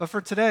But for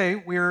today,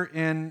 we're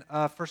in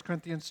 1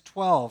 Corinthians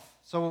 12.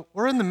 So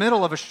we're in the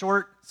middle of a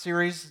short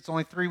series, it's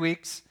only 3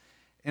 weeks,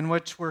 in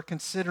which we're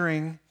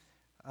considering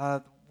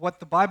what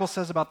the Bible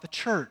says about the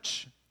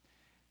church.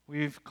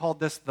 We've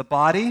called this the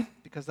body,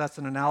 because that's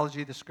an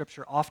analogy the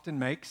Scripture often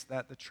makes,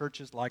 that the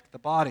church is like the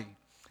body.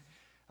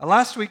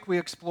 Last week, we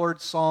explored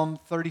Psalm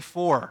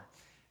 34.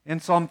 In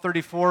Psalm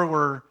 34,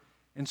 we're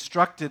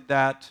instructed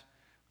that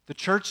the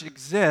church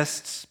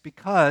exists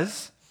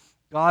because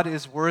God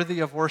is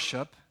worthy of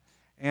worship,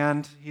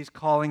 and He's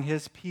calling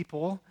His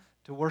people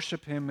to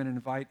worship Him and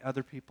invite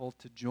other people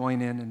to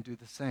join in and do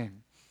the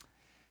same.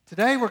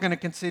 Today, we're going to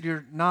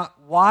consider not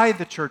why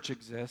the church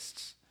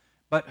exists,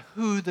 but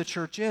who the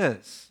church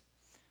is.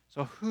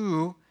 So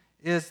who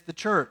is the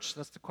church?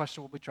 That's the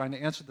question we'll be trying to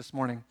answer this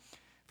morning.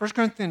 1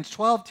 Corinthians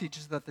 12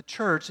 teaches that the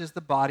church is the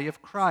body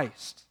of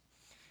Christ.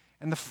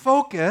 And the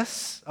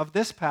focus of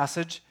this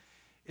passage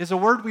is a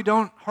word we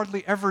don't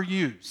hardly ever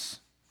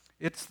use.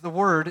 It's the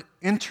word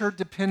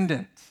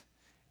interdependent.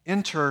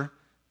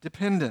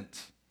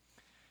 Interdependent.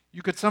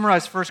 You could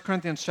summarize 1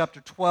 Corinthians chapter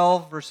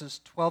 12,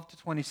 verses 12 to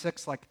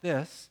 26 like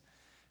this.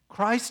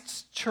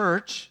 Christ's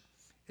church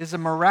is a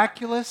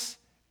miraculous,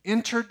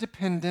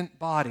 interdependent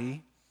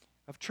body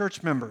of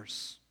church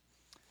members.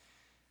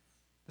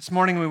 This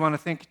morning we want to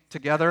think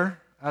together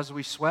as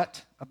we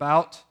sweat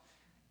about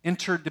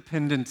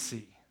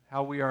interdependency,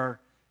 how we are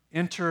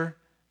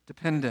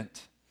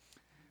interdependent.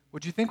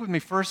 Would you think with me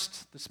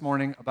first this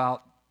morning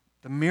about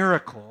the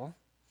miracle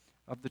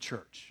of the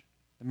church?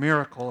 The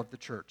miracle of the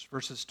church,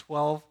 verses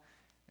 12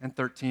 and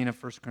 13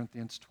 of 1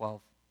 Corinthians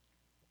 12.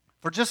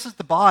 For just as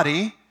the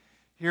body,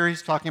 here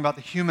he's talking about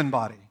the human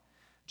body,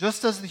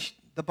 just as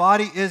the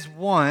body is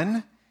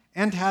one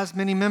and has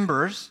many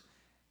members,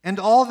 and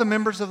all the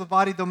members of the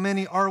body, though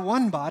many, are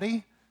one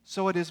body,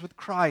 so it is with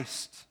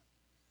Christ.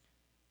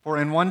 For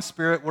in one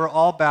Spirit we're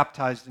all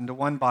baptized into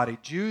one body,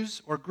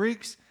 Jews or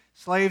Greeks,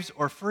 slaves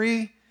or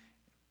free,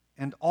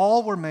 and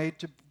all were made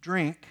to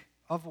drink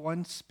of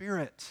one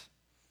Spirit.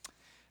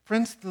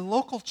 Friends, the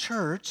local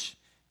church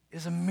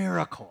is a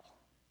miracle.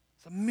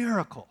 It's a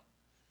miracle.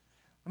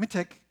 Let me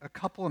take a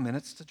couple of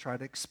minutes to try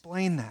to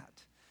explain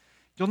that.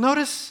 You'll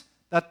notice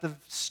that the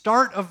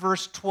start of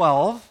verse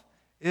 12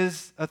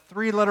 is a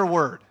 3-letter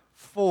word,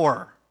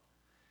 for.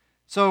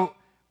 So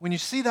when you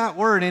see that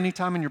word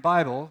anytime in your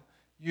Bible,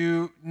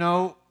 you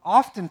know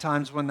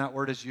oftentimes when that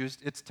word is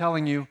used, it's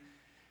telling you,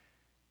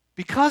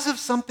 because of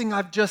something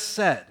I've just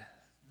said,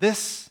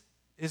 this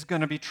is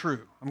going to be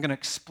true. I'm going to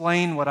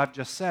explain what I've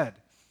just said.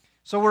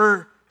 So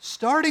we're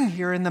starting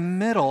here in the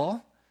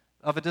middle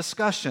of a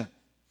discussion.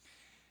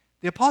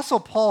 The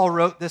Apostle Paul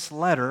wrote this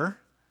letter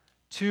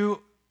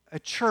to a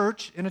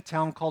church in a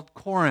town called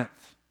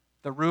Corinth.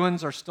 The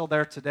ruins are still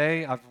there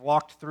today. I've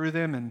walked through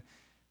them and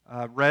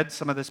read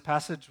some of this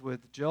passage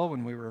with Jill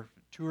when we were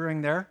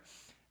touring there.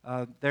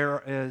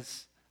 There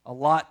is a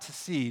lot to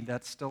see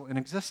that's still in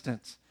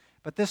existence.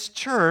 But this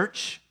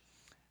church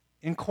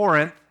in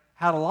Corinth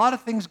had a lot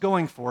of things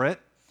going for it,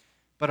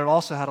 but it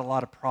also had a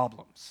lot of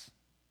problems.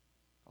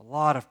 A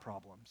lot of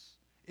problems.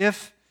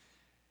 If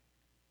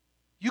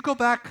you go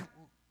back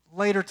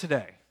later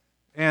today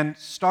and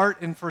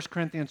start in 1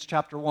 Corinthians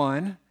chapter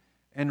 1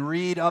 and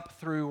read up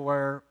through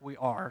where we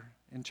are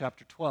in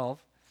chapter 12,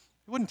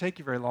 it wouldn't take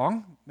you very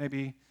long,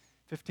 maybe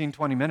 15,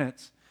 20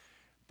 minutes.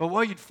 But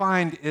what you'd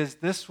find is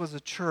this was a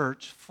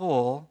church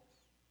full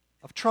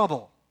of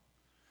trouble.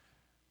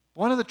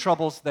 One of the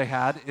troubles they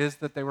had is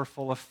that they were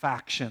full of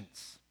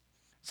factions.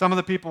 Some of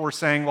the people were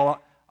saying,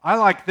 well, I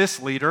like this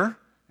leader,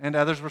 and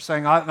others were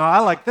saying, no, I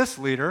like this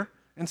leader,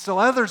 and still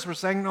others were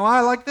saying, no, I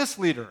like this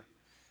leader.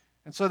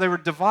 And so they were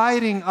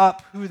dividing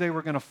up who they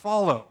were going to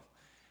follow.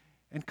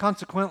 And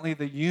consequently,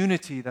 the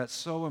unity that's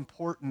so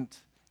important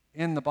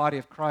in the body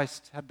of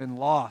Christ had been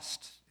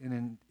lost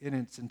in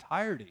its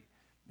entirety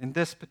in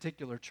this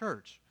particular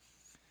church.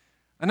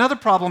 Another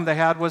problem they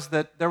had was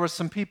that there were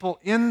some people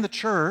in the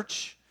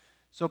church,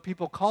 so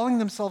people calling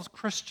themselves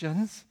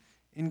Christians,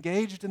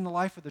 engaged in the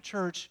life of the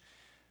church,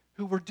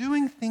 who were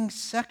doing things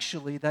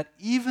sexually that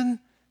even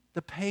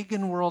the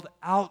pagan world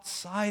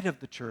outside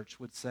of the church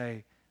would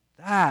say,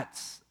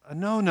 that's a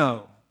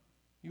no-no.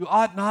 You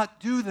ought not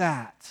do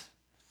that.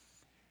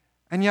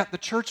 And yet the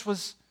church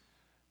was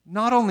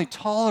not only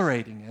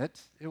tolerating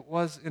it, it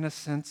was, in a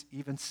sense,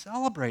 even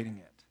celebrating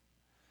it.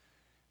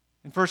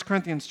 In 1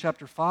 Corinthians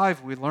chapter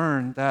 5, we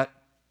learn that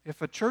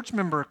if a church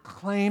member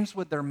claims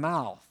with their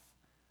mouth,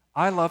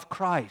 I love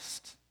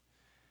Christ,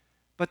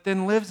 but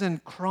then lives in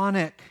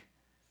chronic,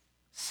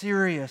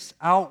 serious,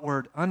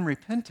 outward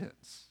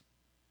unrepentance,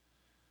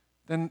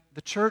 then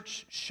the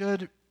church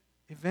should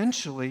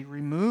eventually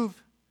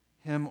remove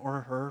him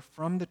or her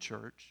from the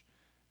church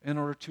in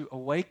order to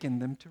awaken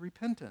them to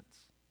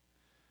repentance.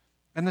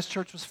 And this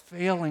church was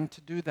failing to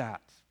do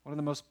that. One of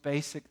the most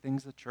basic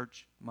things the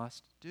church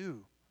must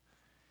do.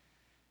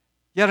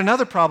 Yet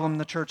another problem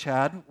the church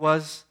had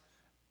was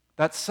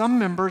that some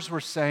members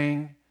were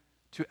saying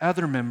to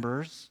other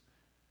members,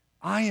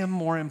 I am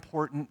more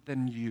important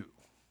than you.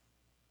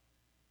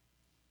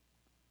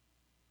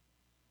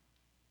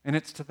 And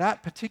it's to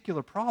that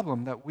particular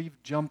problem that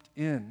we've jumped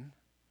in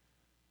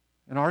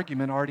an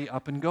argument already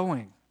up and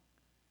going.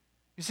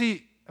 You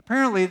see,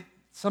 apparently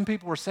some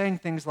people were saying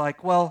things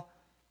like, well,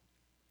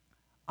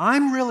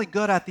 I'm really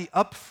good at the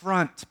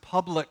upfront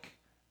public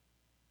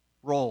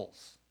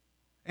roles.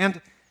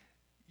 And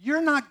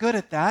you're not good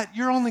at that.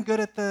 You're only good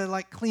at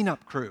the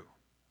cleanup crew.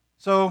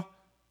 So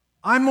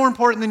I'm more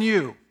important than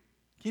you.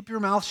 Keep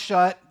your mouth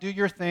shut, do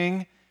your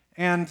thing,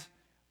 and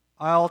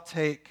I'll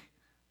take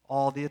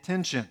all the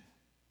attention.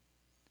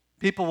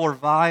 People were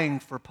vying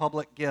for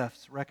public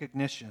gifts,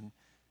 recognition,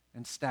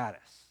 and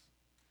status.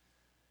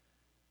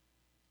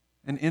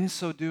 And in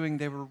so doing,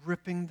 they were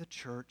ripping the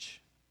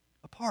church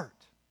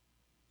apart.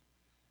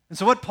 And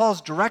so what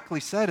Paul's directly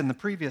said in the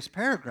previous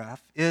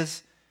paragraph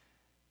is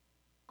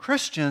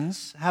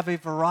Christians have a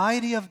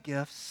variety of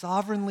gifts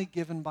sovereignly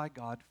given by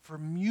God for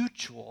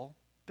mutual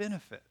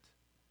benefit.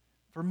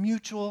 For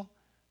mutual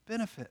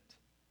benefit.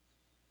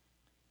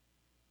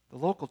 The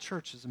local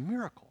church is a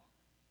miracle.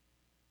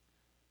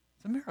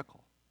 It's a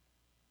miracle.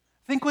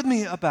 Think with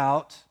me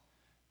about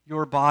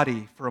your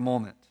body for a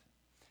moment.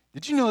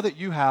 Did you know that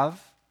you have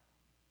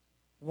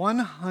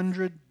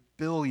 100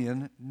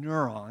 billion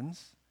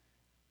neurons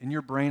in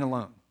your brain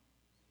alone?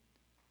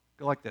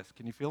 Go like this.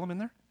 Can you feel them in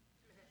there?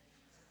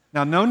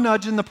 Now, no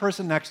nudging the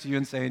person next to you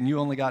and saying, you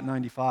only got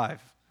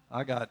 95.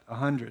 I got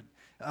 100.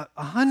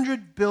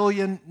 100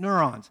 billion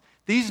neurons.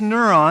 These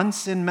neurons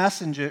send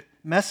messages,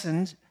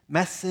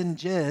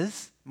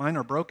 mine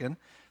are broken,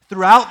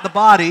 throughout the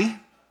body,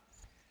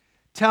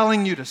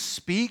 telling you to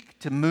speak,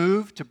 to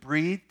move, to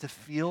breathe, to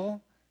feel,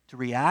 to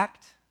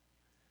react.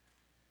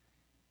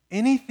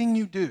 Anything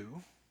you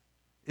do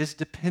is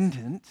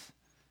dependent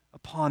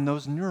upon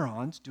those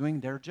neurons doing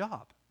their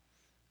job.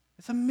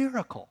 It's a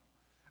miracle.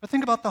 But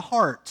think about the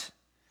heart.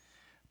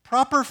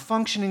 Proper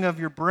functioning of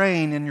your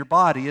brain and your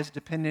body is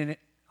dependent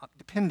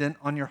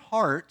on your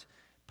heart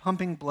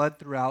pumping blood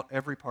throughout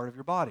every part of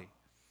your body.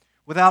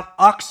 Without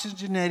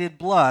oxygenated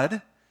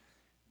blood,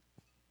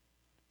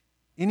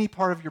 any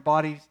part of your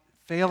body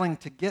failing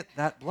to get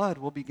that blood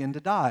will begin to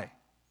die.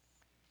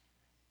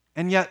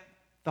 And yet,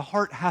 the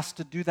heart has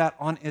to do that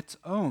on its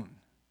own.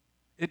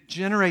 It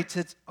generates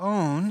its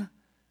own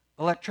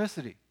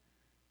electricity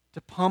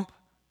to pump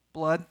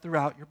blood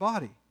throughout your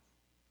body.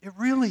 It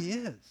really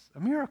is a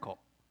miracle.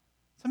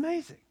 It's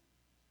amazing.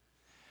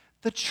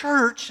 The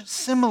church,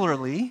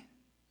 similarly,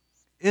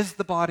 is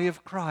the body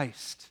of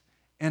Christ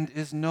and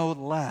is no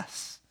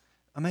less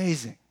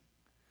amazing.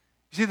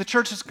 You see, the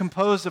church is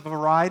composed of a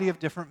variety of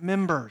different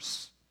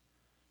members.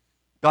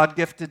 God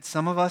gifted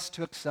some of us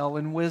to excel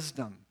in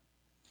wisdom.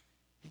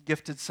 He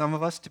gifted some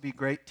of us to be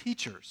great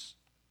teachers.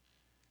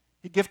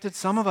 He gifted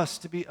some of us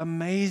to be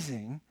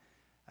amazing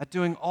at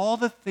doing all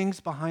the things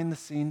behind the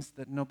scenes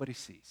that nobody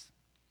sees.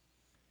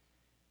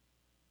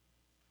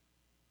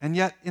 And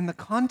yet, in the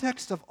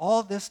context of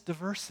all this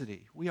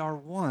diversity, we are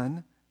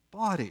one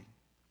body.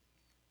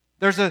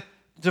 There's a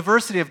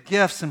diversity of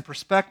gifts and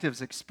perspectives,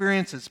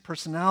 experiences,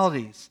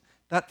 personalities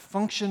that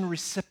function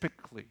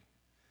reciprocally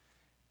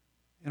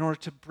in order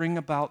to bring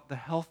about the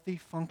healthy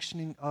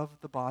functioning of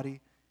the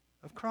body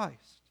of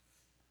Christ.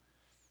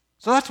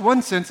 So that's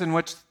one sense in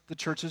which the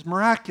church is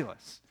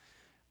miraculous.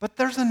 But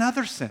there's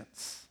another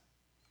sense.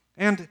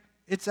 And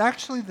it's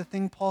actually the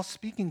thing Paul's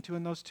speaking to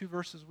in those two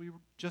verses we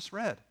just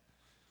read.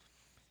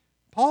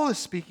 Paul is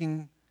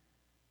speaking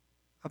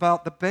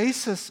about the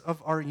basis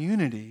of our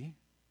unity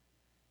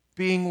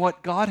being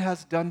what God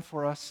has done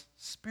for us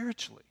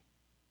spiritually.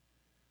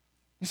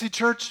 You see,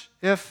 church,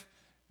 if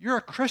you're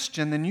a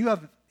Christian, then you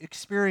have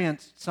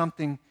experienced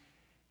something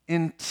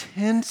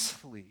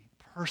intensely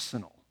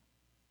personal.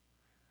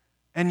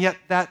 And yet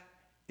that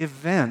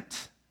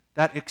event,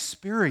 that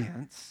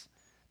experience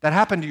that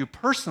happened to you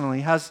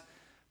personally has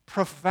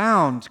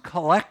profound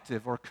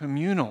collective or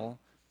communal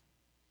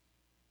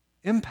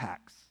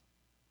impacts.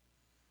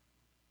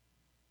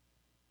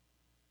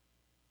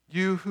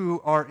 You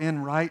who are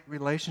in right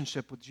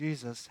relationship with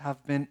Jesus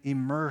have been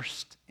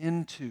immersed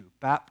into,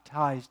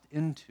 baptized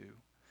into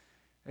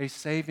a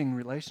saving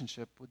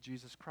relationship with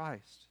Jesus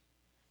Christ.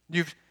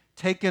 You've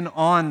taken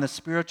on the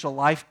spiritual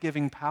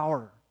life-giving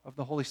power of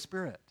the Holy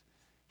Spirit.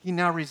 He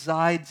now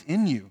resides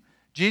in you.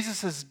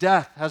 Jesus'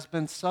 death has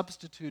been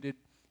substituted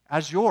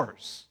as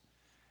yours.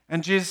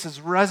 And Jesus'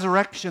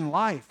 resurrection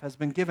life has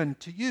been given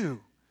to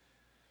you.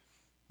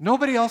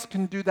 Nobody else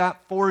can do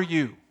that for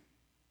you.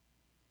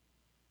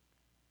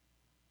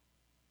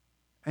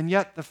 And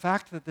yet, the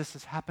fact that this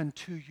has happened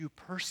to you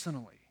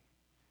personally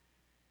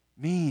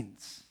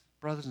means,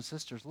 brothers and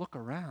sisters, look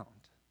around.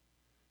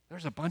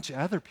 There's a bunch of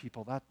other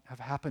people that have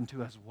happened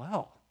to as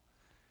well.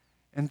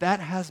 And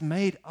that has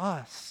made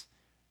us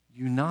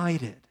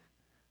united,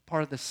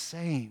 part of the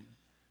same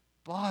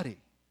body.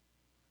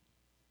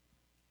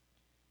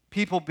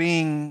 People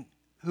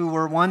who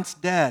were once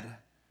dead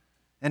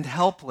and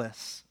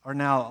helpless are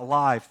now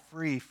alive,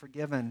 free,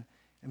 forgiven,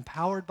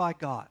 empowered by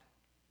God.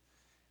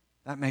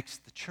 That makes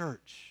the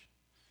church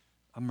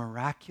a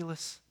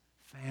miraculous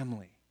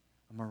family,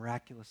 a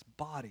miraculous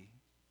body.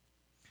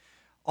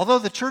 Although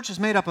the church is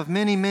made up of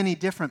many, many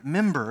different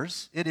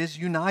members, it is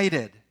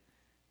united.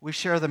 We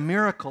share the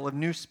miracle of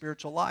new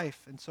spiritual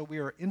life, and so we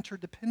are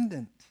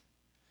interdependent.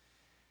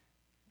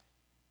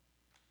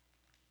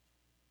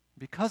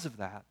 Because of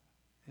that,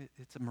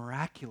 it's a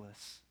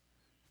miraculous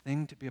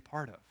thing to be a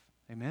part of.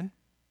 Amen?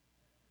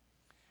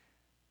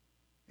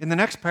 In the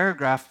next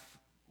paragraph,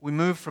 we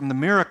move from the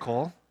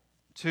miracle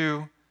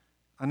to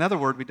another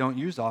word we don't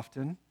use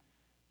often,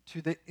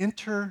 to the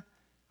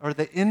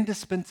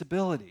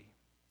indispensability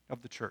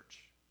of the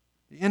church.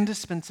 The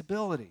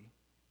indispensability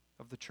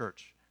of the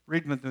church.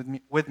 Read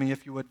with me,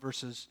 if you would,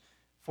 verses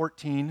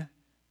 14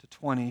 to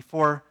 20.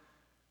 For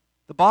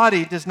the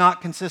body does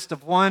not consist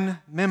of one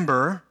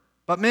member,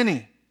 but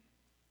many.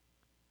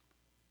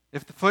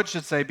 If the foot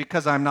should say,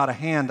 because I am not a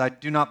hand, I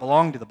do not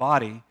belong to the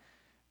body,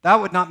 that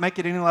would not make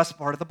it any less a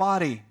part of the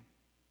body.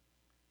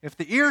 If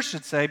the ear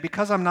should say,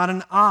 because I'm not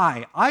an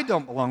eye, I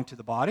don't belong to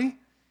the body,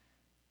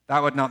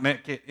 that would not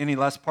make it any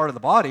less part of the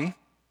body.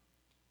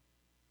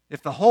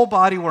 If the whole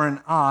body were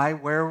an eye,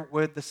 where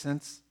would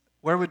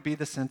be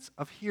the sense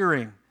of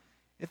hearing?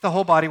 If the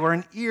whole body were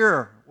an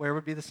ear, where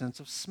would be the sense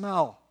of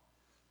smell?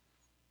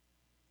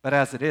 But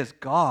as it is,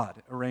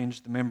 God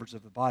arranged the members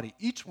of the body,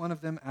 each one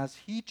of them as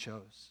He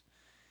chose.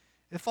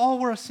 If all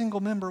were a single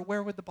member,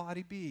 where would the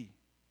body be?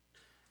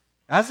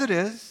 As it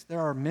is, there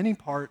are many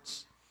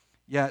parts,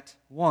 yet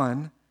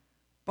one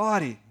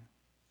body.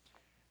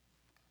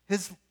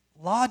 His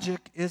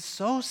logic is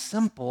so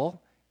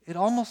simple, it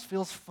almost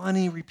feels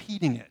funny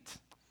repeating it.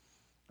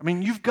 I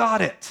mean, you've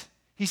got it.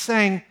 He's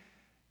saying,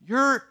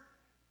 your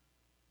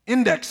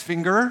index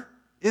finger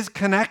is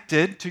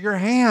connected to your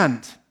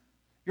hand.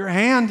 Your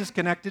hand is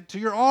connected to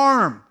your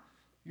arm.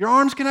 Your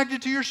arm's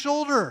connected to your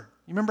shoulder.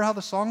 You remember how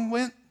the song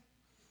went?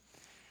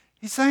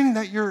 He's saying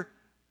that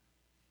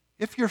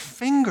if your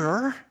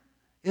finger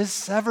is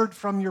severed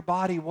from your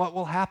body, what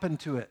will happen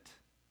to it?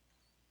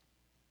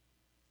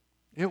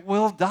 It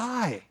will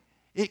die.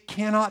 It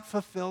cannot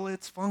fulfill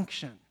its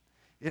function.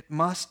 It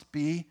must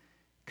be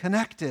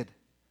connected.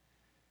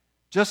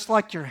 Just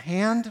like your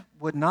hand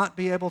would not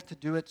be able to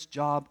do its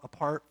job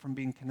apart from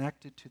being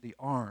connected to the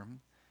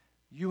arm,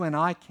 you and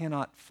I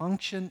cannot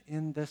function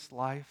in this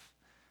life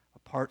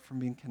apart from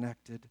being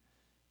connected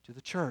to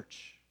the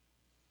church.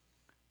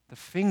 The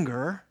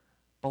finger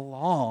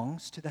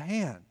belongs to the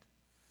hand.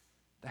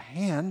 The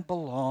hand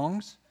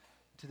belongs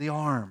to the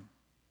arm.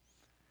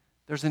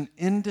 There's an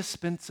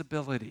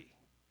indispensability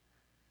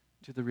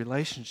to the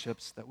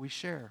relationships that we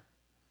share.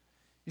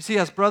 You see,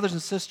 as brothers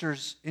and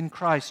sisters in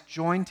Christ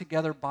joined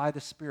together by the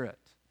Spirit,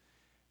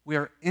 we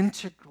are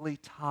integrally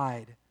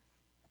tied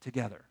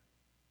together,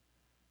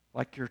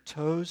 like your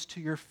toes to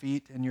your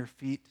feet and your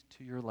feet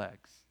to your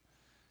legs.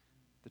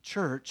 The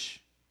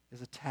church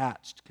is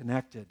attached,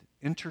 connected,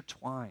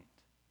 intertwined.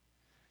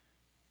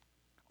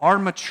 Our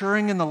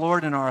maturing in the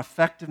Lord and our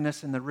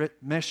effectiveness in the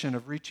mission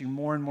of reaching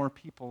more and more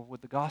people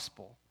with the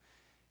gospel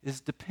is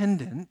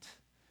dependent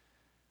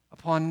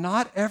upon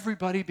not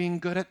everybody being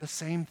good at the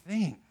same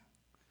thing,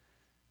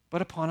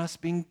 but upon us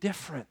being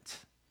different,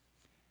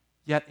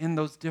 yet in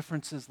those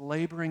differences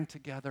laboring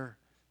together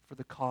for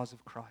the cause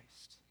of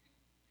Christ.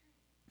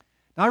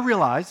 Now I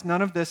realize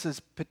none of this is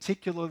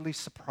particularly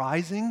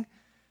surprising,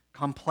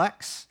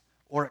 complex,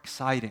 or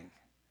exciting.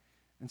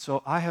 And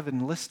so I have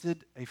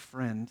enlisted a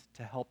friend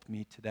to help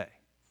me today.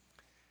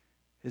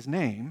 His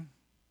name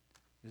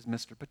is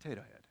Mr.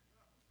 Potato Head.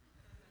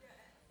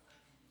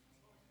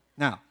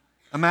 Now,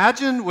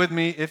 imagine with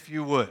me, if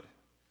you would,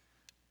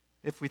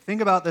 if we think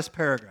about this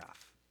paragraph,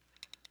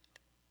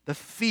 the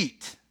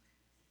feet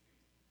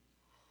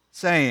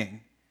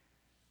saying,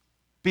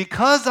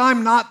 because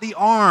I'm not the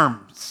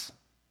arms,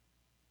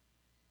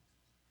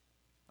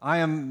 I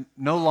am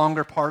no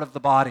longer part of the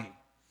body.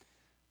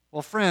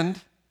 Well, friend,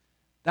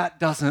 that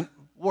doesn't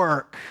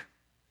work.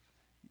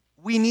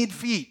 We need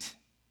feet.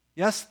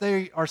 Yes,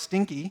 they are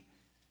stinky,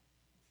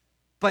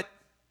 but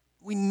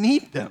we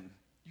need them.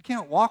 You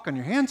can't walk on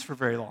your hands for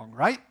very long,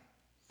 right?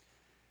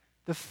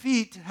 The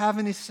feet have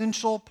an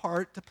essential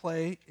part to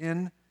play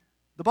in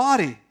the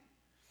body.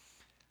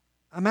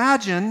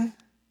 Imagine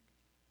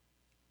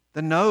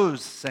the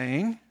nose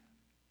saying,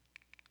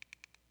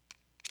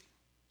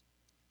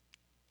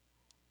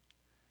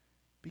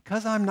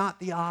 because I'm not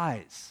the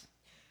eyes,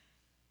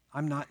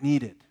 I'm not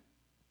needed.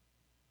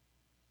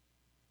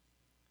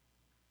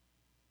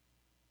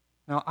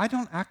 Now, I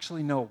don't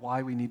actually know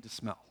why we need to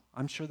smell.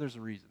 I'm sure there's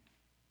a reason.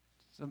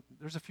 So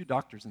there's a few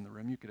doctors in the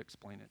room. You could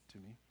explain it to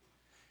me.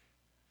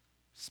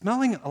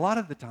 Smelling, a lot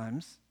of the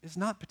times, is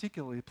not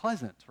particularly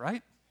pleasant,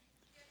 right?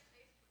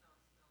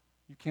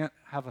 You can't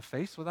have a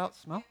face without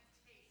smell?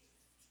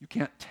 You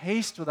can't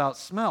taste without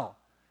smell.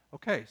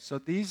 Okay, so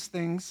these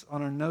things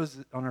on our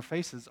noses, on our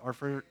faces are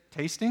for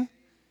tasting?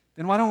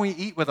 Then why don't we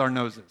eat with our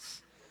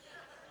noses?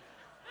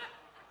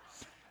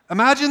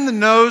 Imagine the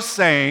nose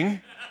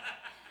saying,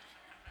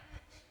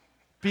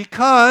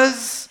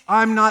 because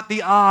I'm not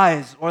the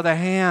eyes or the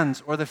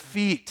hands or the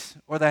feet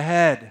or the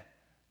head,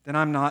 then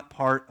I'm not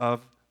part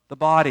of the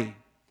body.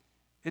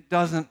 It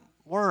doesn't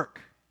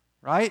work,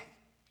 right?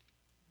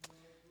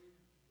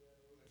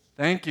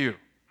 Thank you.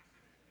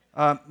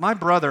 My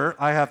brother,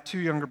 I have two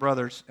younger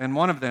brothers, and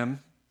one of them,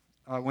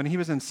 when he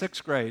was in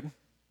 6th grade,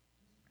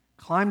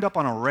 climbed up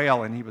on a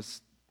rail and he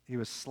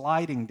was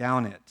sliding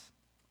down it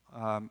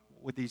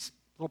with these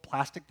little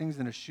plastic things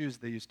in his shoes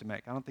they used to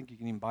make. I don't think you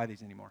can even buy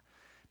these anymore.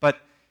 But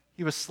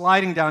he was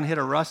sliding down, hit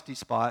a rusty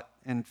spot,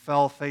 and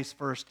fell face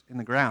first in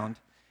the ground.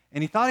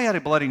 And he thought he had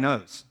a bloody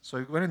nose. So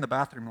he went in the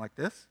bathroom like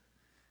this,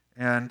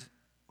 and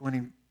when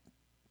he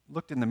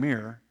looked in the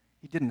mirror,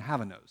 he didn't have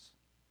a nose.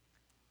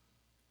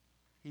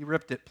 He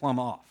ripped it plumb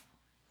off.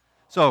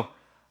 So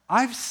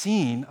I've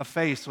seen a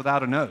face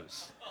without a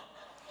nose.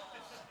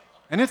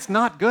 And it's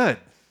not good.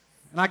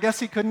 And I guess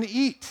he couldn't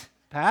eat,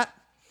 Pat.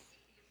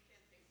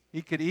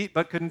 He could eat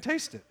but couldn't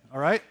taste it, all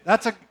right?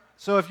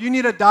 So if you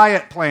need a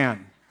diet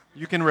plan,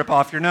 you can rip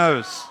off your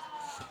nose.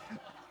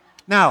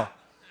 Now,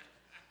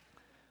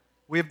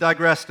 we have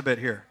digressed a bit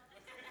here.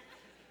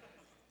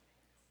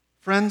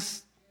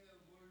 Friends,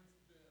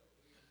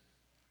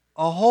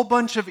 a whole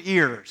bunch of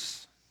ears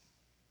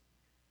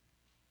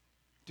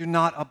do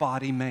not a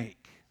body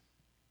make.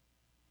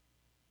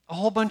 A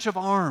whole bunch of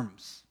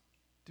arms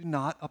do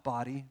not a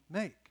body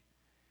make.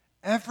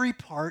 Every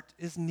part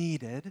is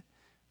needed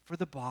for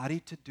the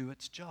body to do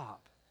its job.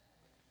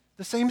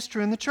 The same is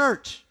true in the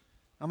church.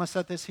 I'm going to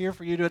set this here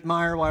for you to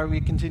admire while we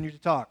continue to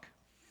talk.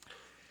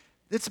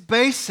 It's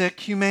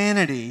basic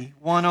humanity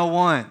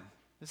 101.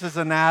 This is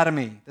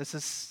anatomy. This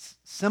is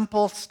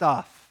simple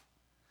stuff.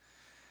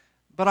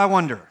 But I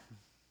wonder,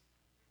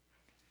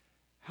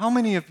 how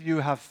many of you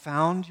have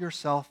found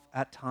yourself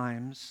at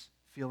times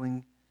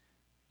feeling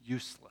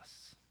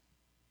useless?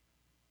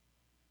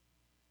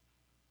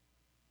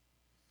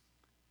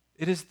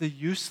 It is the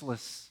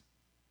useless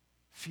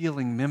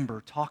feeling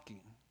member talking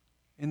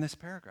in this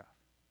paragraph.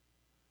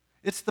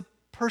 It's the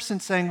person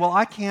saying, well,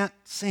 I can't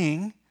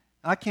sing,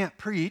 I can't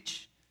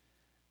preach,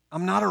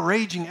 I'm not a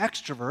raging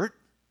extrovert,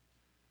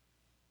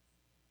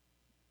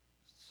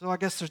 so I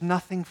guess there's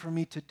nothing for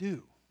me to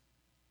do.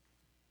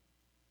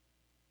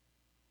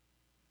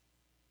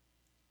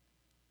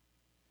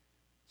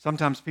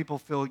 Sometimes people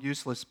feel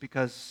useless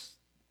because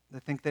they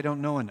think they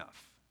don't know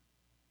enough,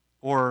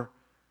 or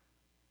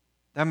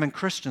they haven't been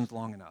Christians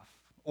long enough,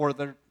 or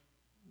they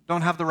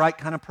don't have the right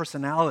kind of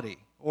personality,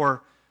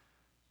 or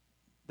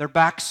their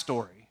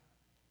backstory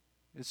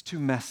is too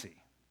messy,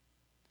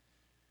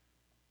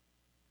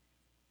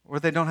 or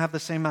they don't have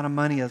the same amount of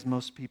money as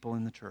most people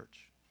in the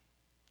church.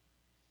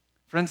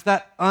 Friends,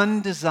 that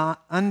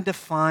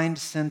undefined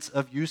sense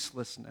of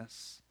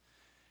uselessness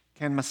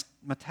can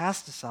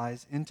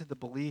metastasize into the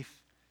belief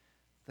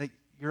that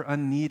you're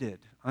unneeded,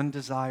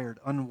 undesired,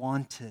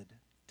 unwanted,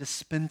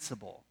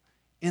 dispensable,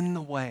 in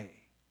the way.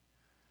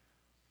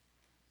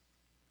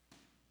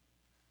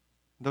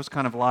 Those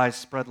kind of lies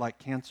spread like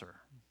cancer,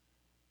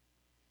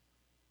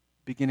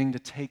 beginning to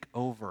take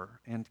over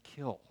and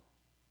kill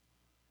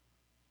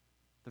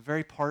the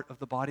very part of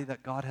the body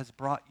that God has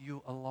brought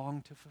you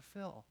along to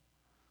fulfill.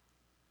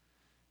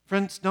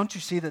 Friends, don't you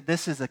see that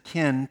this is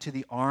akin to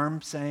the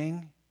arm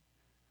saying,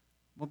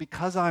 well,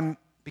 because I'm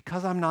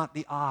not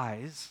the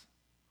eyes,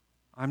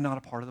 I'm not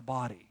a part of the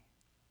body.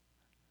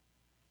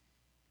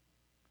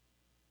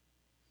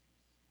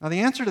 Now, the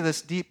answer to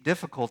this deep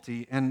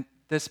difficulty and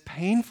this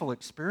painful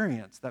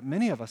experience that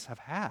many of us have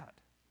had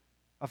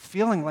of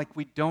feeling like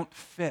we don't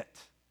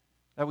fit,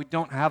 that we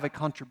don't have a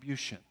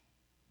contribution,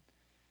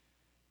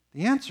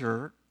 the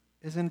answer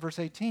is in verse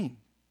 18.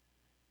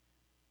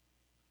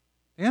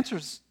 The answer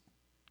is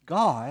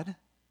God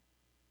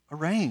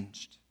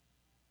arranged.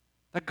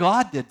 That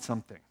God did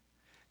something.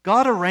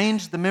 God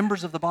arranged the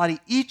members of the body,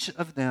 each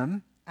of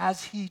them,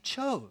 as He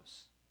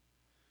chose.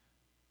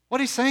 What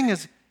He's saying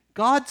is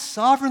God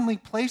sovereignly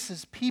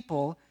places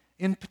people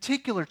in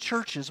particular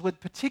churches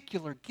with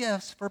particular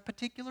gifts for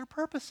particular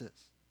purposes.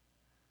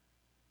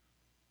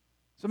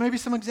 So maybe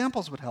some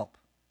examples would help.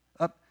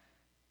 A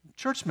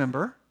church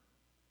member,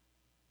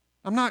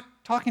 I'm not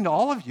talking to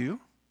all of you.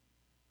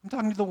 I'm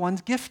talking to the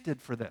ones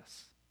gifted for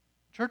this.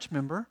 Church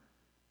member,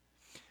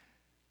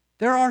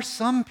 there are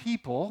some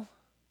people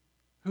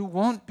who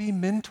won't be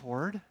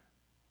mentored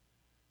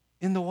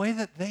in the way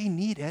that they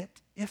need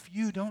it if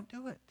you don't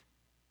do it.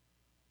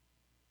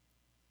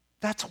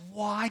 That's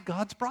why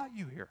God's brought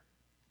you here.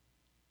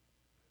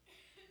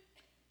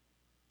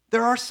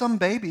 There are some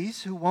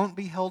babies who won't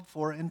be held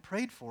for and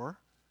prayed for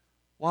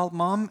while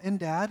mom and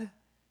dad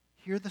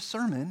hear the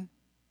sermon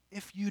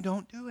if you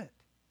don't do it.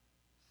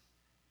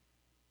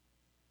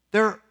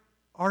 There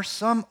are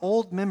some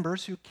old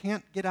members who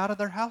can't get out of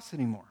their house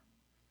anymore.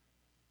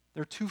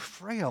 They're too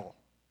frail.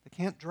 They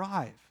can't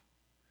drive.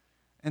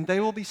 And they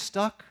will be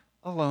stuck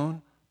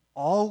alone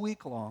all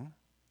week long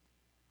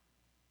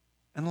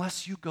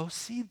unless you go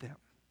see them.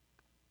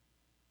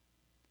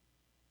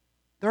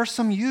 There are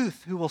some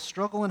youth who will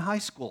struggle in high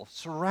school,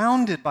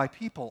 surrounded by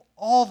people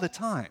all the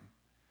time,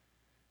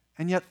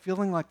 and yet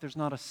feeling like there's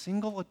not a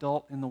single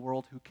adult in the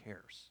world who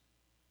cares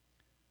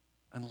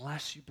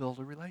unless you build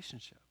a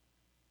relationship.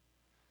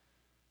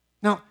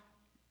 Now,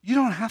 you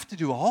don't have to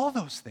do all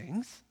those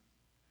things,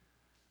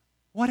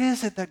 What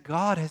is it that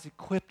God has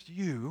equipped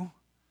you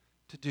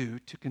to do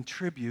to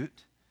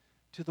contribute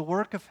to the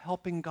work of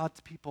helping God's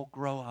people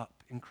grow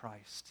up in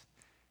Christ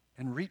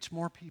and reach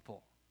more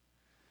people?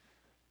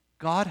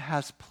 God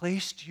has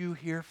placed you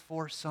here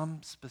for some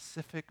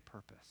specific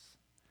purpose,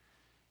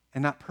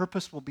 and that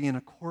purpose will be in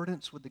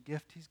accordance with the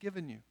gift He's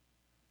given you.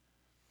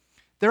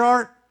 There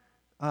are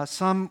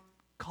some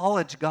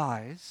college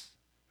guys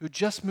who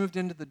just moved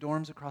into the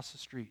dorms across the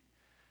street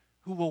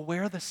who will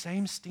wear the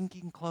same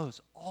stinking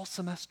clothes all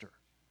semester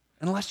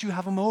unless you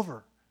have them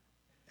over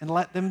and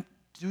let them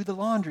do the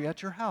laundry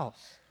at your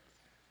house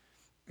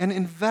and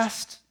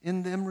invest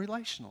in them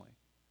relationally.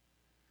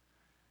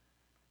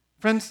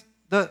 Friends,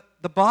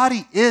 the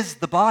body is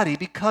the body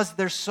because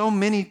there's so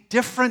many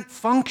different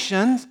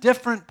functions,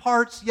 different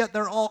parts, yet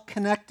they're all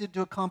connected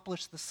to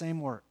accomplish the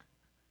same work.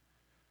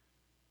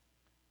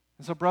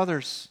 And so,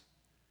 brothers,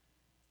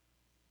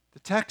 the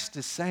text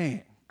is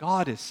saying,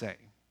 God is saying,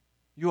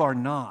 you are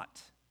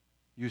not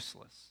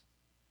useless.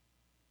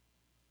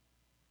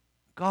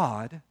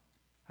 God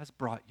has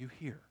brought you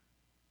here.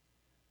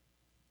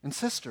 And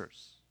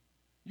sisters,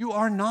 you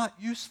are not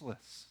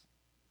useless.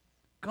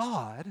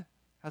 God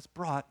has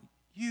brought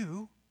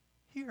you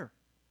here.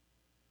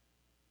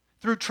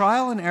 Through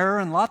trial and error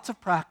and lots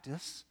of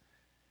practice,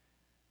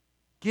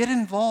 get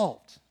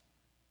involved.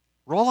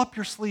 Roll up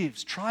your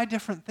sleeves. Try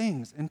different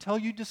things until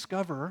you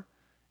discover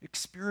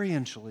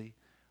experientially,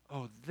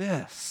 oh,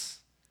 this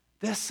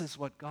is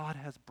what God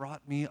has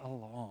brought me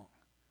along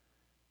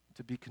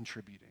to be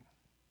contributing.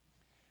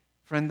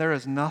 Friend, there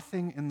is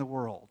nothing in the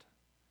world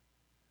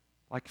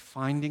like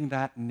finding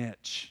that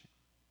niche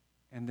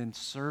and then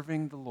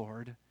serving the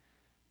Lord,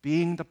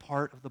 being the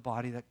part of the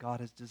body that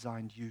God has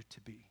designed you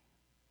to be.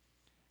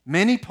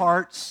 Many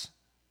parts,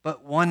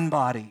 but one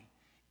body.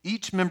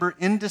 Each member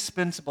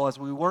indispensable as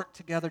we work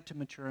together to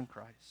mature in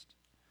Christ.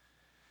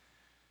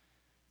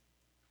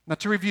 Now,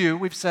 to review,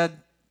 we've said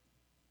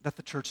that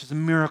the church is a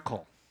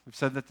miracle. We've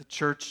said that the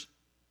church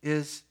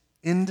is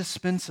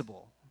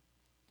indispensable.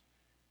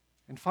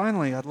 And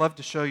finally, I'd love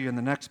to show you in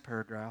the next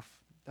paragraph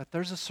that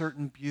there's a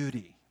certain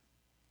beauty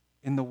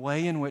in the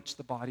way in which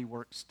the body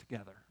works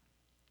together.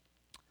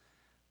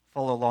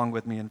 Follow along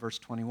with me in verse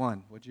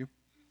 21, would you?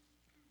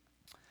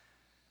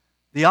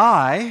 The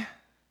eye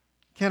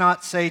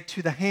cannot say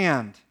to the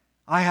hand,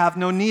 I have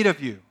no need of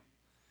you.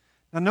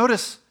 Now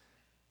notice,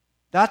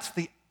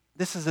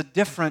 this is a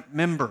different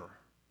member.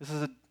 This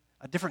is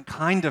a different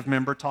kind of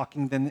member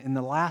talking than in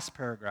the last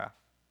paragraph.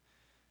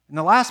 In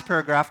the last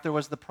paragraph, there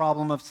was the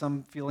problem of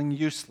some feeling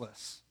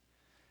useless.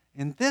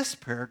 In this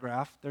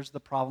paragraph, there's the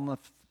problem of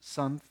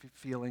some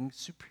feeling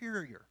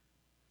superior.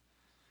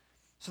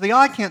 So the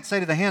eye can't say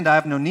to the hand, I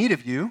have no need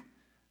of you,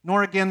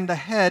 nor again the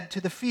head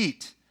to the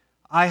feet,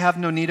 I have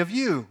no need of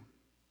you.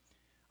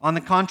 On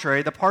the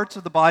contrary, the parts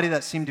of the body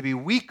that seem to be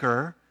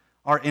weaker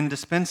are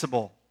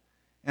indispensable.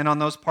 And on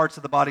those parts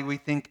of the body we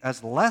think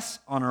as less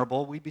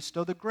honorable, we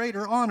bestow the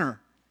greater honor.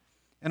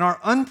 And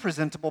our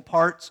unpresentable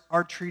parts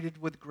are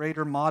treated with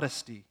greater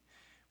modesty,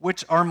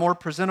 which our more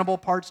presentable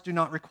parts do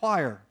not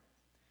require.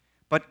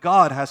 But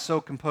God has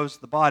so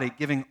composed the body,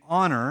 giving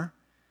honor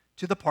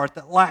to the part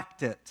that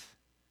lacked it,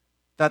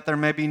 that there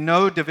may be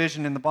no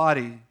division in the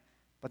body,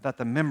 but that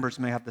the members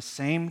may have the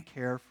same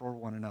care for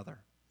one another.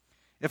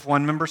 If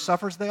one member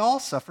suffers, they all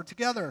suffer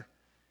together.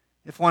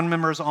 If one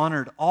member is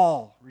honored,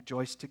 all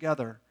rejoice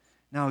together.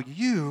 Now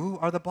you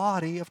are the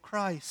body of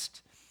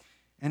Christ,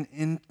 and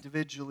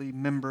individually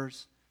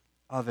members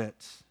of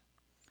it.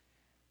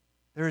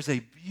 There is a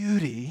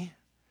beauty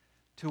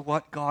to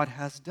what God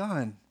has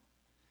done.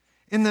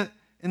 In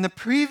the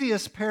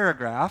previous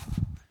paragraph,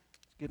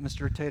 get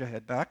Mr. Potato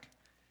Head back,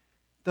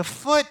 the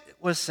foot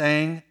was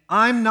saying,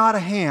 I'm not a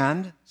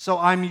hand, so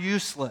I'm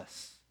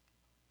useless.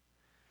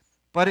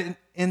 But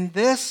in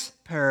this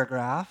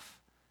paragraph,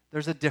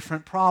 there's a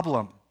different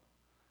problem.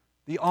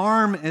 The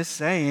arm is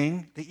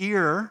saying, the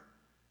ear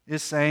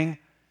is saying,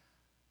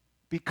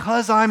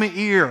 because I'm an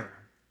ear,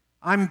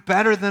 I'm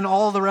better than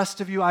all the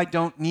rest of you, I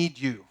don't need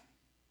you.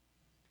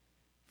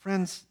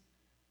 Friends,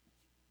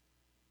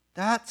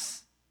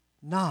 that's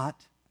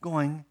not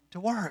going to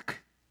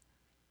work.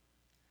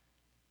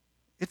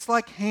 It's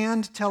like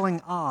hand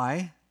telling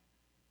eye,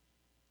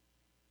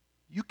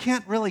 you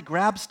can't really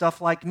grab stuff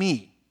like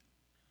me,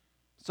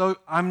 so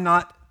I'm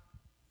not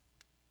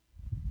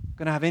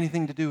going to have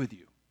anything to do with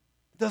you.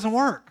 It doesn't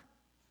work.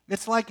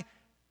 It's like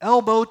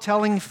elbow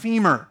telling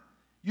femur,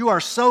 you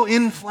are so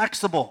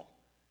inflexible.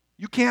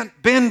 You can't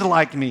bend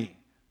like me.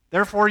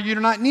 Therefore, you're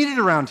not needed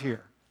around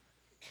here.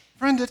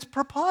 Friend, it's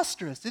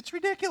preposterous. It's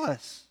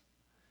ridiculous.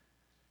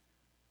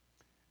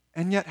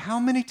 And yet, how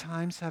many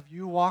times have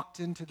you walked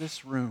into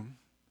this room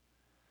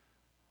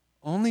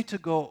only to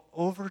go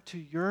over to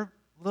your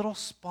little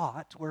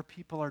spot where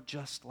people are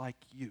just like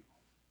you?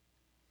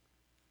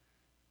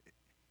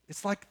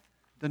 It's like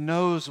the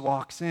nose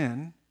walks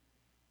in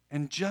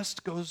and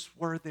just goes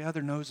where the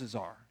other noses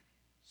are.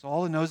 So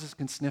all the noses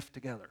can sniff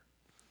together.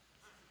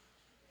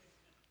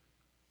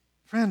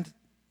 Friend,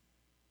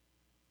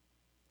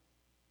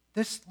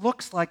 this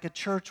looks like a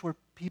church where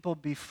people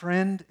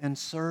befriend and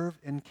serve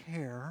and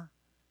care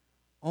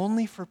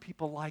only for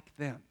people like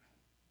them,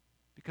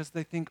 because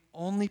they think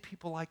only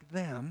people like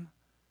them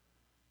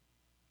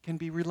can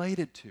be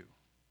related to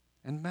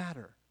and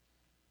matter.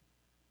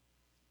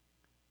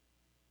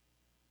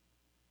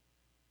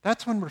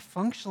 That's when we're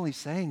functionally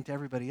saying to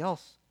everybody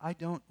else, I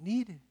don't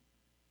need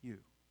you.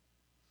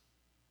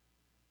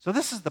 So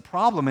this is the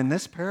problem in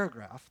this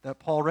paragraph that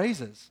Paul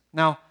raises.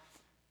 Now,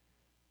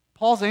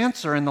 Paul's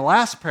answer in the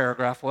last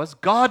paragraph was,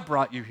 God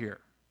brought you here.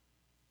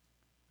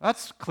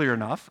 That's clear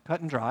enough,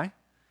 cut and dry.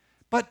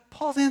 But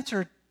Paul's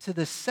answer to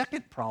the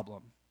second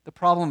problem, the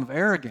problem of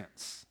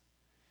arrogance,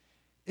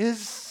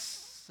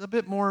 is a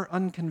bit more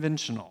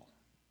unconventional.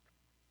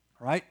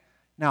 All right?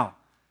 Now,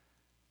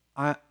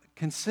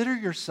 consider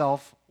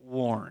yourself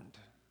warned.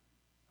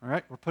 All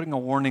right? We're putting a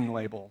warning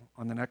label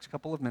on the next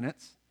couple of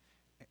minutes.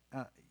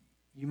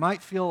 You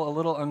might feel a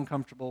little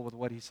uncomfortable with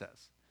what he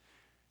says.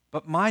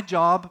 But my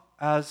job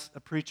as a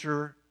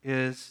preacher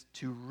is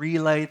to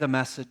relay the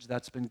message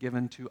that's been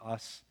given to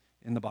us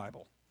in the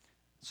Bible.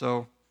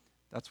 So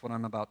that's what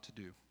I'm about to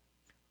do.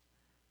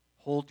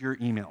 Hold your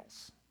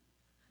emails.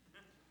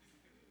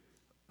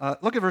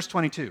 Look at verse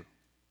 22.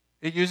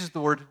 It uses the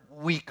word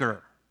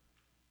weaker.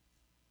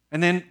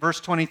 And then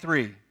verse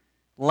 23,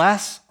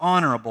 less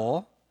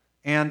honorable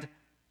and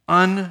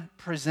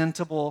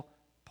unpresentable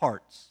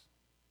parts.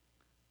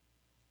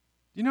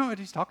 Do you know what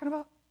he's talking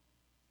about?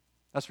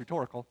 That's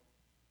rhetorical.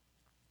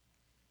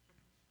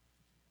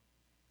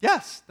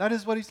 Yes, that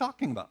is what he's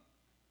talking about.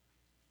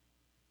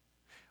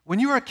 When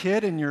you were a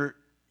kid and you're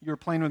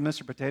playing with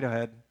Mr. Potato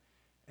Head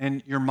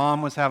and your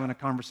mom was having a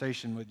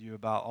conversation with you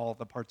about all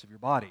the parts of your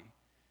body,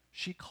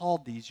 she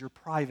called these your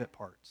private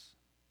parts.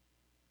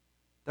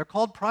 They're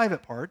called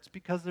private parts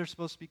because they're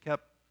supposed to be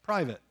kept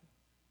private.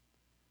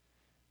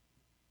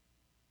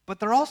 But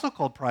they're also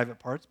called private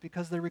parts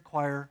because they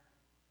require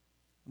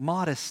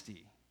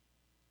modesty.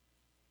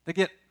 They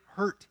get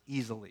hurt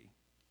easily.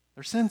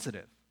 They're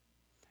sensitive.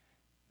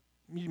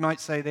 You might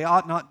say they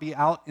ought not be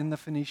out in the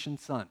Phoenician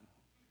sun.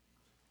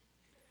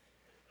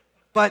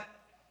 But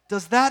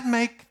does that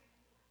make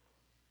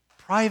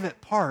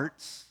private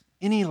parts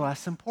any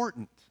less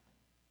important?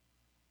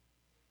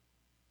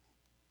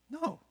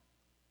 No.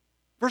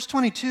 Verse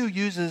 22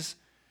 uses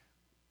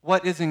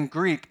what is in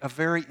Greek a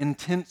very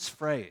intense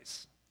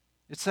phrase.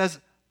 It says,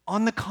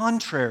 on the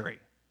contrary.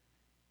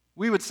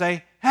 We would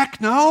say,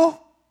 heck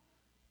no.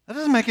 That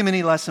doesn't make him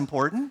any less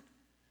important.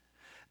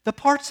 The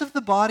parts of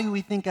the body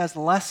we think as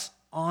less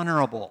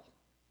honorable,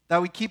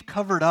 that we keep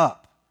covered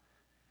up,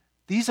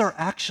 these are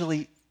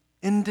actually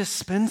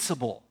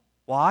indispensable.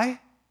 Why?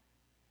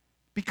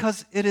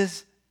 Because it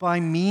is by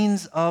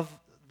means of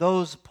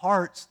those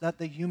parts that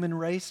the human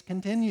race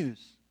continues.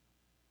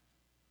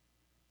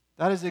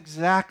 That is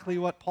exactly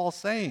what Paul's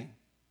saying.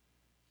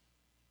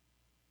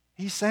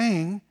 He's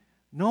saying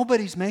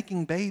nobody's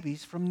making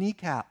babies from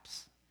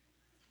kneecaps.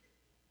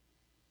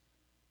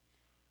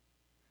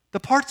 The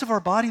parts of our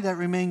body that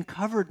remain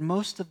covered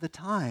most of the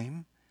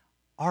time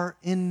are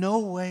in no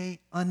way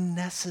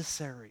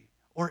unnecessary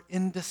or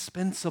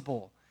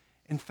indispensable.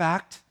 In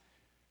fact,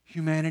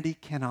 humanity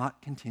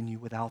cannot continue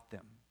without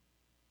them.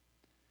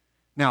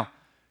 Now,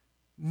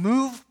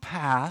 move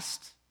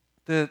past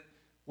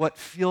what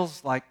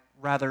feels like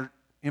rather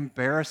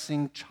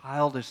embarrassing,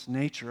 childish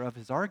nature of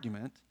his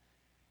argument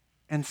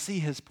and see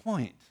his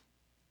point.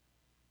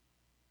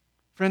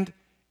 Friend,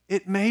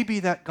 it may be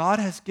that God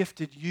has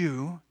gifted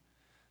you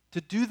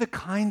to do the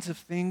kinds of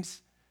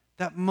things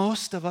that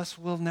most of us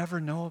will never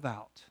know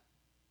about.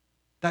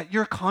 That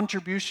your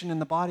contribution in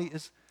the body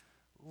is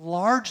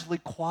largely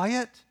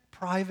quiet,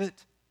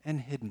 private, and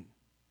hidden.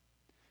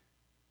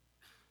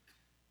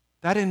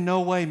 That in no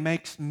way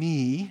makes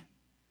me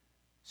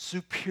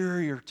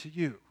superior to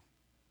you.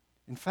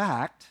 In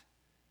fact,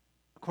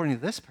 according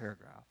to this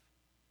paragraph,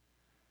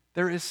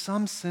 there is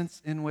some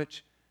sense in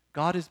which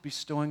God is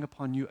bestowing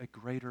upon you a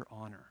greater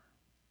honor.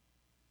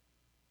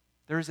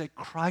 There is a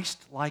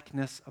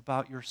Christ-likeness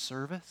about your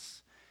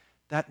service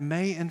that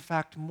may, in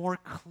fact, more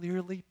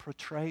clearly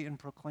portray and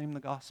proclaim the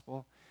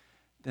gospel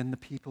than the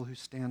people who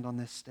stand on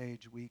this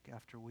stage week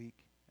after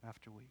week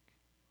after week.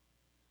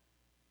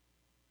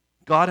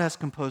 God has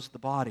composed the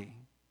body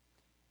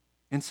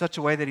in such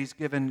a way that he's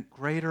given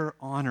greater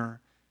honor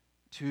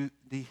to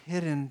the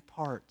hidden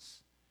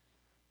parts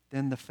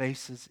than the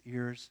faces,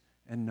 ears,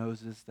 and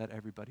noses that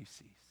everybody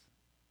sees.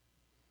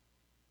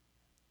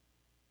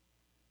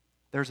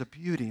 There's a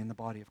beauty in the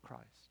body of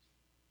Christ.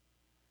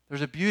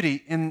 There's a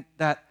beauty in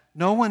that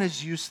no one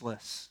is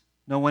useless.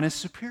 No one is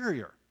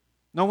superior.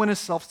 No one is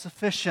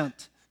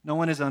self-sufficient. No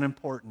one is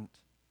unimportant.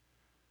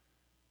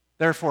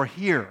 Therefore,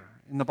 here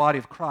in the body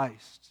of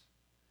Christ,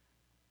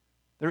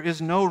 there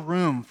is no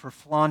room for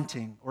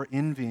flaunting or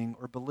envying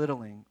or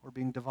belittling or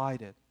being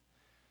divided.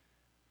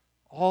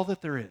 All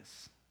that there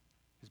is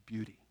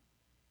beauty.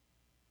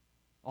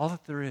 All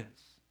that there is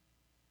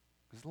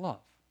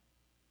love.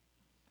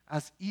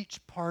 As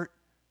each part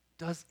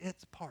does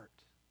its part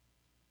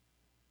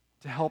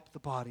to help the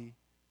body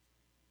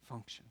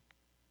function.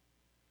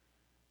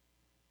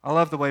 I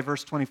love the way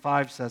verse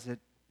 25 says it.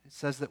 It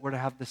says that we're to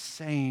have the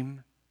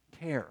same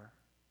care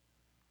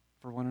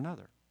for one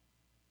another.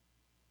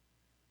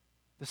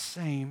 The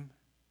same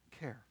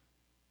care.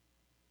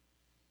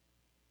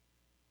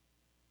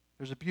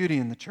 There's a beauty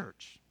in the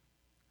church,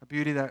 a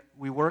beauty that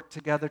we work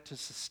together to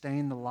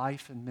sustain the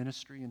life and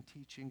ministry and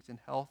teachings and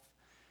health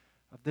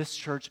of this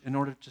church in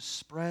order to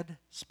spread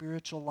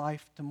spiritual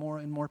life to more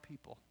and more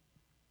people.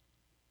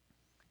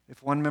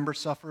 If one member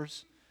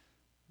suffers,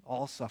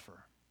 all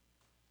suffer.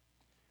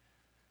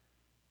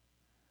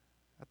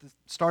 At the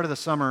start of the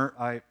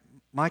summer,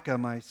 Micah,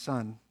 my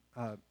son,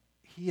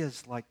 he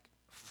is like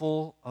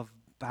full of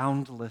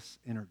boundless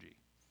energy.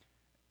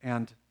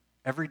 And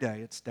every day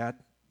it's, Dad,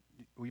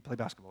 will you play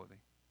basketball with me?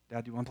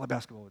 Dad, do you want to play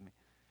basketball with me?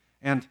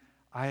 And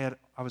I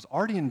was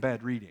already in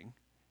bed reading,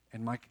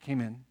 and Micah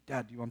came in,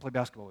 Dad, do you want to play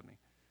basketball with me?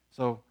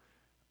 So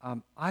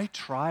I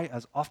try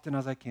as often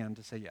as I can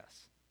to say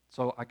yes.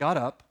 So I got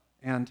up,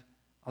 and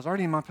I was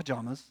already in my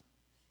pajamas,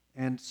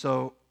 and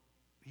so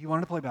he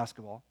wanted to play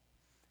basketball.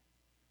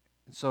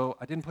 And so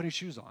I didn't put any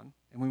shoes on,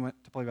 and we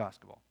went to play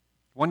basketball.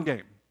 One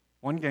game,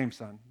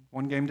 son,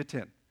 1 game to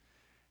 10.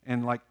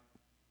 And like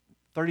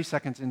 30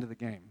 seconds into the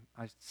game,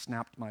 I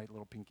snapped my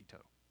little pinky toe.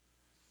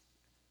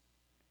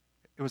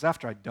 It was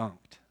after I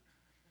dunked.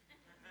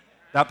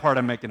 That part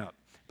I'm making up.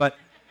 But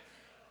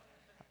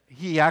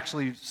he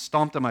actually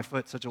stomped on my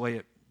foot such a way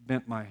it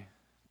bent my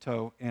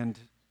toe, and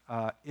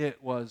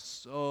it was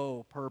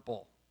so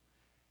purple.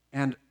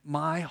 And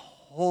my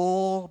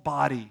whole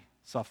body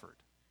suffered.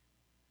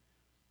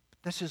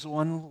 But this is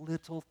one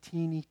little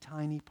teeny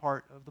tiny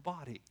part of the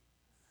body.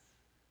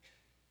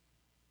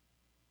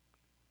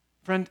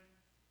 Friend,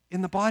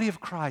 in the body of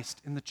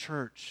Christ, in the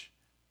church,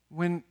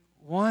 when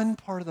one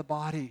part of the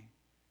body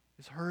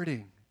is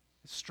hurting,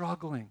 is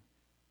struggling,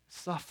 is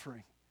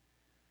suffering,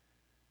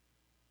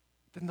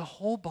 then the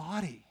whole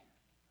body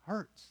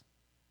hurts.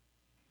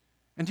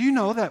 And do you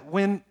know that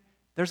when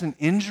there's an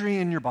injury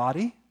in your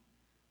body,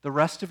 the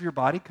rest of your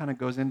body kind of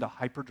goes into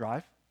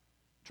hyperdrive,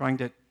 trying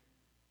to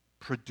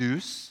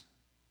produce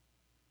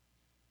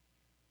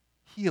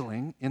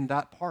healing in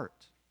that part?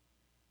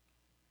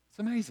 It's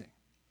amazing.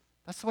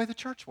 That's the way the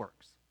church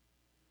works.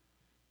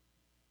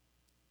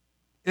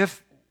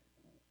 If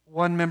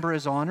one member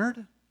is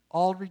honored,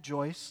 all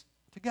rejoice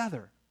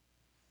together.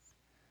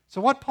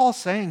 So what Paul's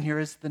saying here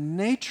is the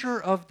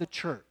nature of the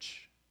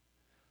church,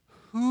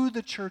 who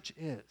the church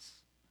is.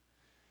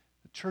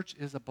 The church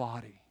is a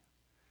body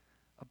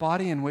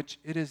in which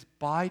it is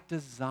by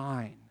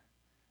design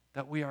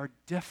that we are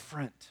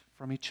different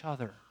from each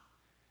other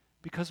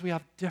because we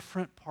have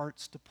different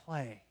parts to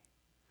play.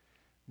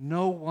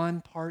 No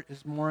one part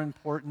is more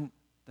important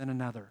than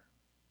another.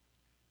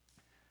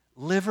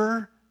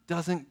 Liver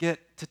doesn't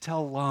get to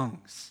tell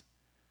lungs,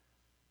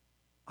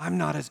 I'm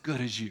not as good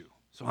as you,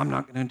 so I'm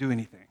not going to do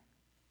anything.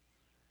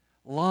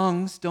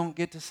 Lungs don't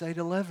get to say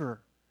to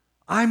liver,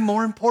 I'm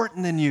more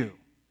important than you.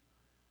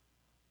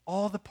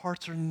 All the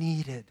parts are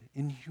needed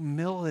in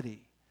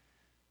humility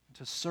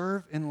to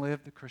serve and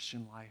live the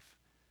Christian life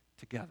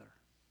together.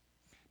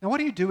 Now, what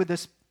do you do with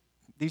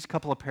these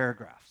couple of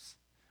paragraphs?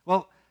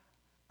 Well,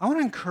 I want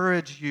to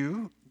encourage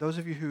you, those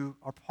of you who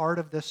are part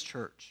of this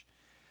church,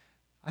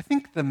 I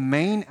think the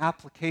main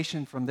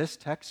application from this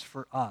text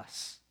for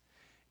us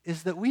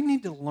is that we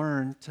need to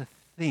learn to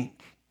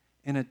think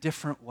in a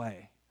different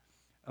way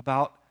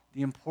about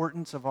the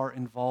importance of our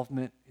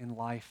involvement in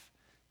life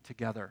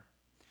together.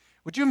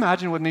 Would you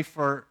imagine with me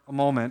for a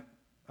moment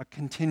a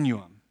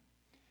continuum?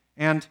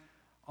 And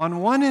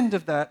on one end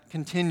of that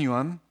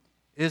continuum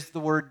is the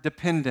word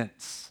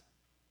dependence.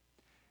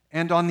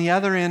 And on the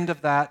other end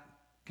of that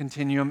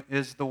continuum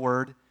is the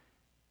word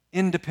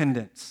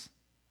independence.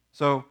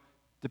 So,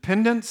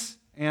 dependence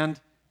and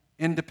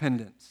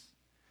independence.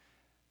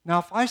 Now,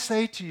 if I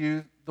say to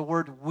you the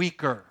word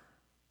weaker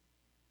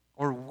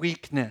or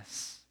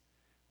weakness,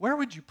 where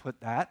would you put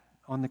that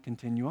on the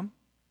continuum?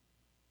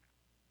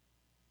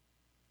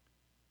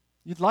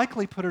 You'd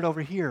likely put it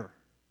over here.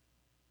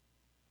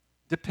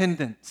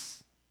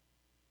 Dependence.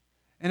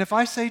 And if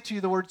I say to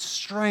you the word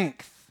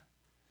strength,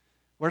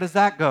 where does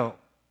that go?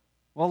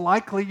 Well,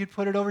 likely you'd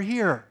put it over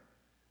here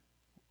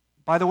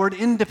by the word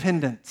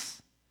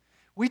independence.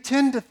 We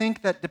tend to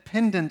think that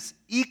dependence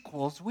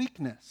equals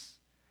weakness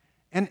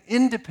and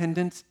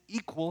independence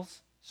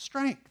equals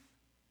strength.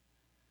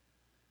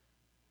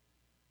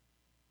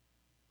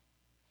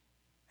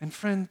 And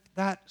friend,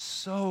 that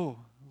so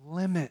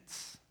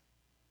limits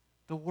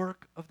the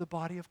work of the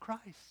body of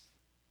Christ.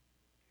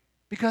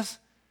 Because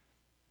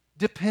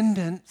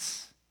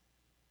dependence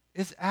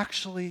is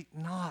actually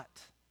not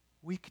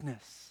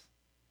weakness.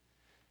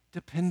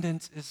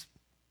 Dependence is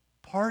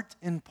part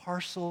and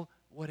parcel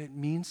what it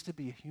means to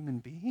be a human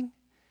being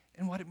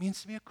and what it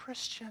means to be a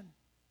Christian.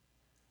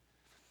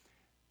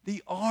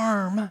 The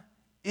arm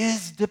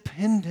is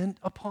dependent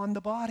upon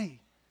the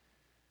body.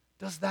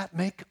 Does that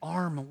make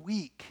arm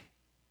weak?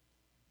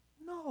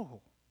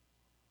 No.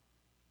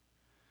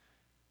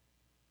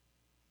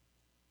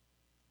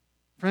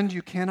 Friend,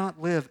 you cannot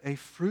live a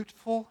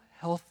fruitful,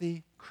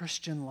 healthy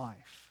Christian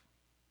life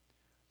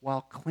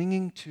while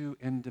clinging to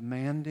and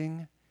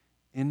demanding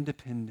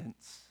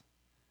independence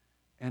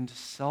and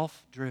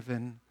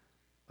self-driven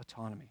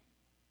autonomy.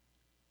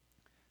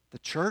 The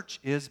church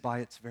is, by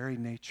its very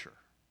nature,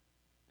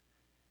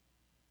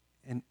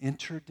 an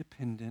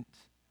interdependent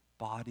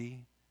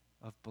body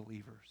of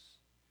believers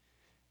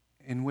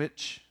in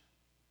which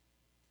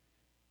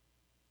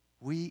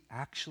we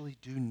actually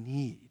do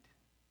need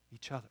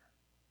each other.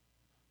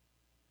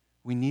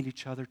 We need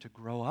each other to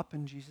grow up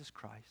in Jesus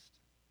Christ,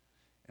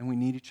 and we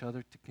need each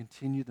other to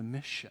continue the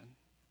mission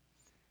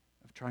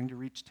of trying to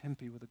reach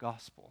Tempe with the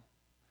gospel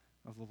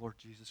of the Lord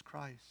Jesus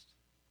Christ.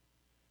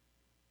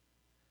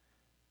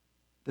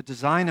 The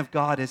design of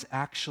God is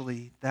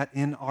actually that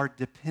in our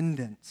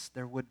dependence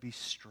there would be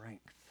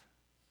strength.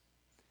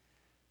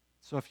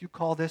 So if you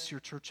call this your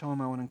church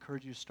home, I want to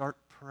encourage you to start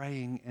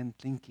praying and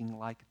thinking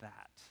like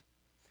that.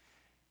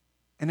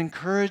 And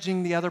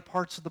encouraging the other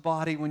parts of the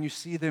body when you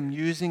see them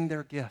using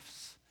their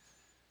gifts.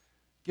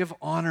 Give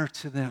honor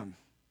to them.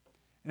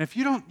 And if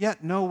you don't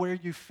yet know where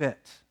you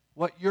fit,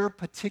 what your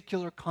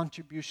particular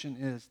contribution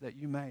is that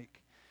you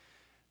make,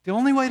 the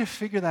only way to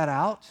figure that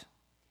out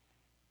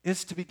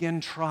is to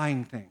begin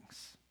trying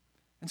things.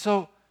 And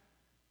so,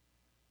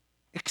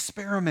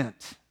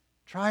 experiment.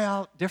 Try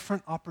out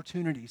different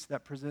opportunities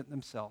that present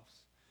themselves.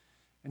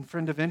 And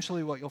friend,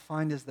 eventually what you'll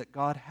find is that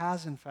God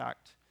has, in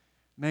fact,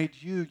 made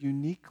you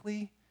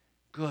uniquely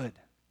good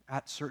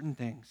at certain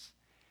things,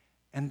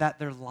 and that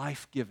they're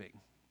life-giving.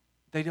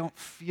 They don't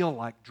feel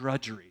like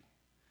drudgery.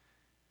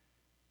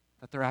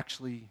 That they're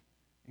actually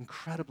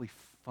incredibly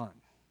fun.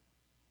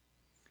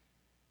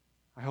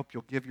 I hope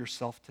you'll give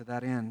yourself to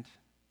that end.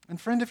 And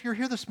friend, if you're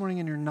here this morning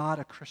and you're not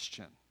a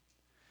Christian,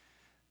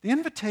 the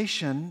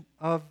invitation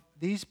of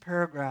these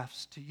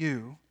paragraphs to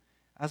you,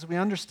 as we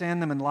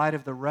understand them in light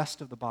of the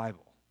rest of the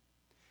Bible,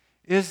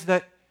 is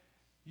that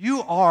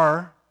you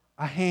are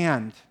a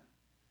hand,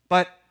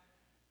 but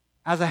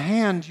as a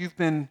hand, you've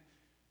been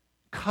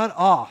cut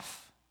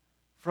off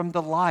from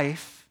the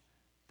life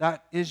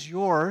that is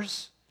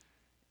yours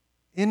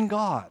in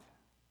God.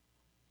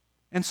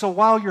 And so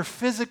while you're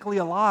physically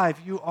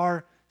alive, you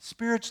are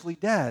spiritually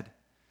dead.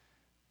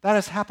 That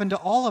has happened to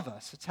all of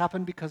us. It's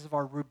happened because of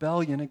our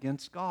rebellion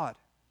against God.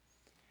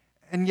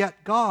 And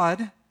yet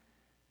God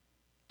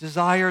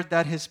desired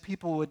that his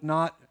people would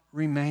not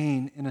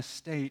remain in a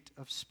state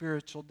of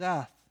spiritual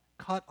death,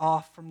 cut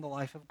off from the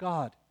life of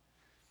God.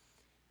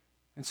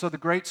 And so the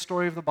great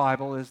story of the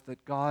Bible is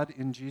that God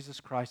in Jesus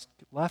Christ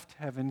left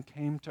heaven,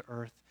 came to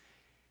earth,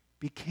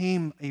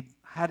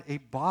 had a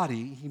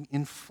body, he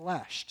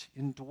infleshed,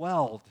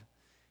 indwelled,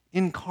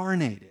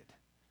 incarnated,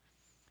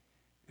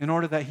 in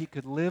order that he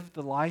could live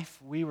the life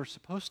we were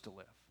supposed to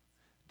live,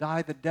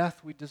 die the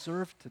death we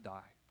deserved to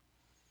die,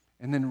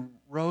 and then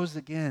rose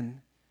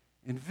again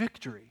in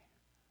victory.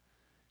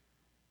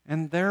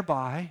 And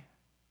thereby,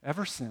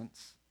 ever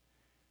since,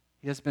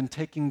 he has been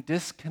taking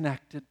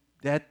disconnected,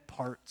 dead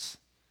parts,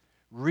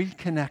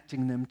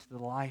 reconnecting them to the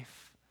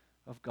life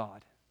of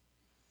God,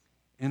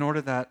 in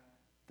order that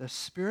the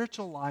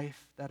spiritual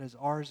life that is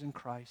ours in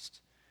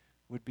Christ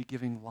would be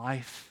giving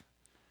life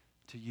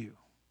to you.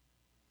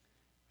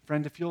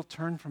 Friend, if you'll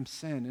turn from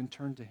sin and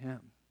turn to him,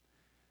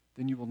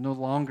 then you will no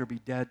longer be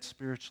dead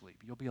spiritually,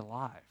 but you'll be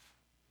alive.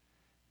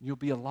 You'll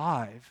be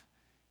alive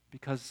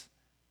because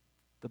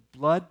the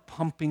blood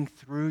pumping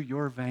through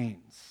your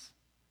veins,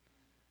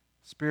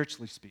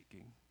 spiritually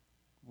speaking,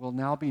 will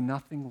now be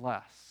nothing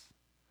less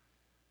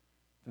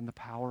than the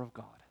power of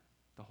God,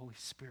 the Holy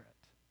Spirit.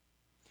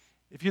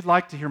 If you'd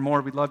like to hear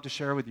more, we'd love to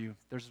share with you.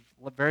 There's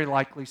very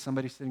likely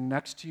somebody sitting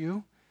next to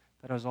you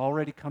that has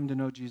already come to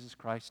know Jesus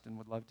Christ and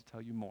would love to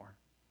tell you more.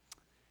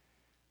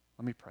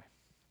 Let me pray.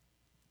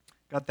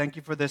 God, thank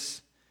you for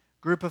this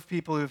group of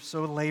people who have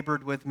so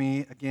labored with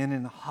me again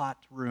in a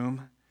hot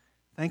room.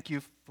 Thank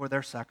you for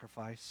their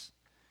sacrifice.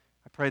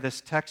 I pray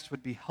this text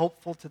would be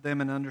helpful to them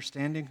in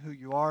understanding who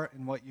you are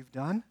and what you've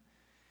done.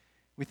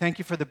 We thank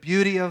you for the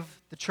beauty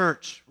of the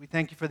church. We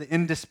thank you for the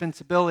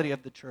indispensability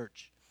of the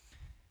church.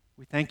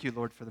 We thank you,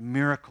 Lord, for the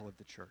miracle of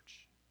the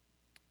church.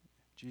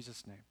 In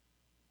Jesus' name.